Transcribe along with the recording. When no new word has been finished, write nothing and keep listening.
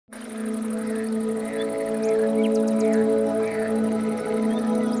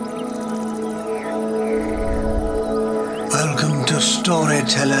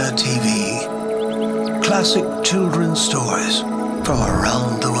Storyteller TV. Classic children's stories from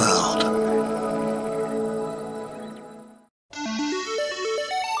around the world.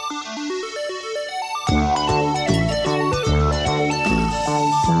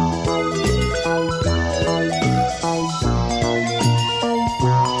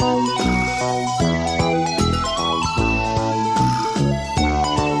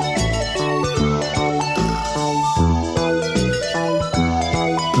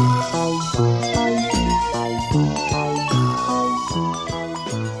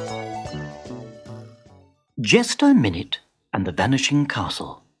 Jester Minute and the Vanishing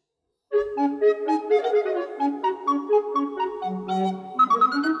Castle.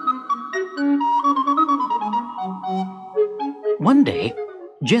 One day,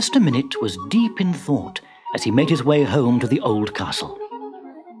 Jester Minute was deep in thought as he made his way home to the old castle.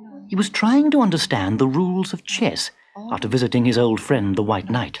 He was trying to understand the rules of chess after visiting his old friend the White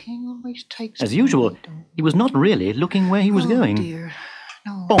Knight. As usual, he was not really looking where he was going. Dear.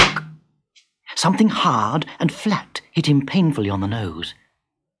 No. Bonk! Something hard and flat hit him painfully on the nose.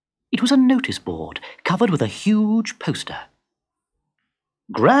 It was a notice board covered with a huge poster.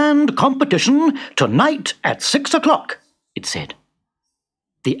 "Grand competition tonight at 6 o'clock, it said.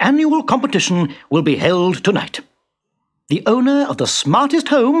 "The annual competition will be held tonight. The owner of the smartest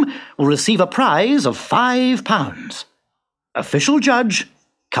home will receive a prize of £5. Official judge,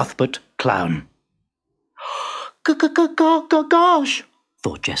 Cuthbert Clown." Gosh,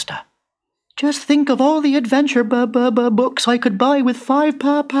 thought Jester. Just think of all the adventure books I could buy with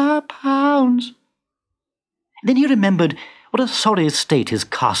 £5. Then he remembered what a sorry state his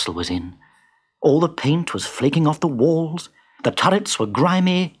castle was in. All the paint was flaking off the walls, the turrets were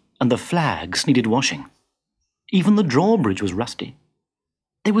grimy, and the flags needed washing. Even the drawbridge was rusty.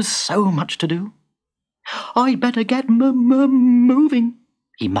 There was so much to do. "I'd better get moving,"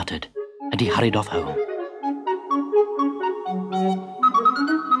 he muttered, and he hurried off home.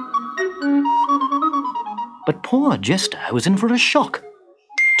 But poor Jester was in for a shock.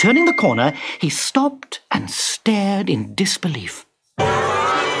 Turning the corner, he stopped and stared in disbelief.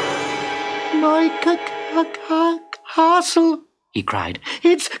 "My castle," he cried.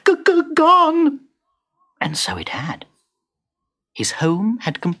 "It's gone." And so it had. His home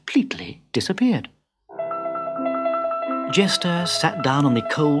had completely disappeared. Jester sat down on the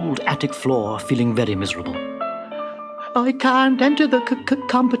cold attic floor, feeling very miserable. "I can't enter the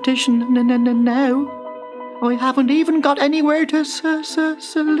competition now. I haven't even got anywhere to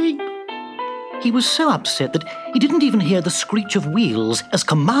sleep." He was so upset that he didn't even hear the screech of wheels as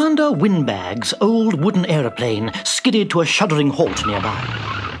Commander Windbag's old wooden aeroplane skidded to a shuddering halt nearby.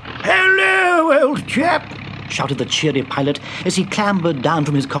 "Hello, old chap," shouted the cheery pilot as he clambered down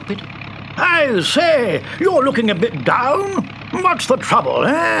from his cockpit. "I say, you're looking a bit down. What's the trouble,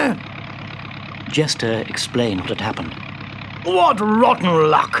 eh?" Jester explained what had happened. "What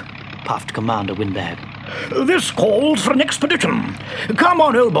rotten luck," puffed Commander Windbag. "This calls for an expedition. Come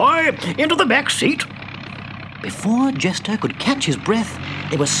on, old boy, into the back seat." Before Jester could catch his breath,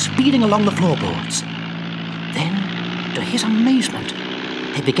 they were speeding along the floorboards. Then, to his amazement,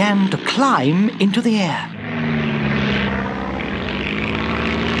 they began to climb into the air.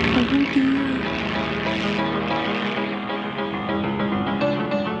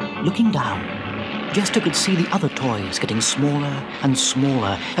 Looking down, Jester could see the other toys getting smaller and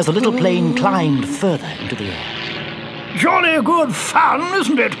smaller as the little plane climbed further into the air. "Jolly good fun,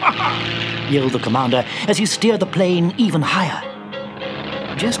 isn't it?" yelled the commander as he steered the plane even higher.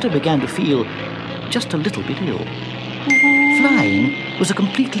 Jester began to feel just a little bit ill. Flying was a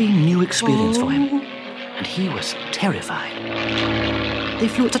completely new experience for him, and he was terrified. They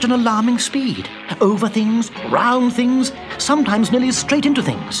flew at such an alarming speed, over things, round things, sometimes nearly straight into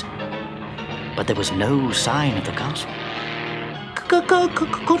things. But there was no sign of the castle.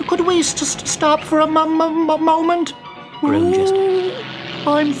 Could we stop for a moment?" groaned Jester.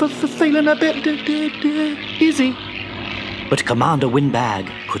 "I'm feeling a bit dizzy." But Commander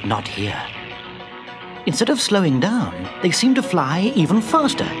Windbag could not hear. Instead of slowing down, they seemed to fly even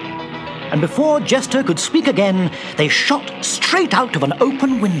faster. And before Jester could speak again, they shot straight out of an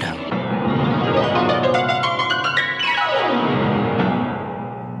open window.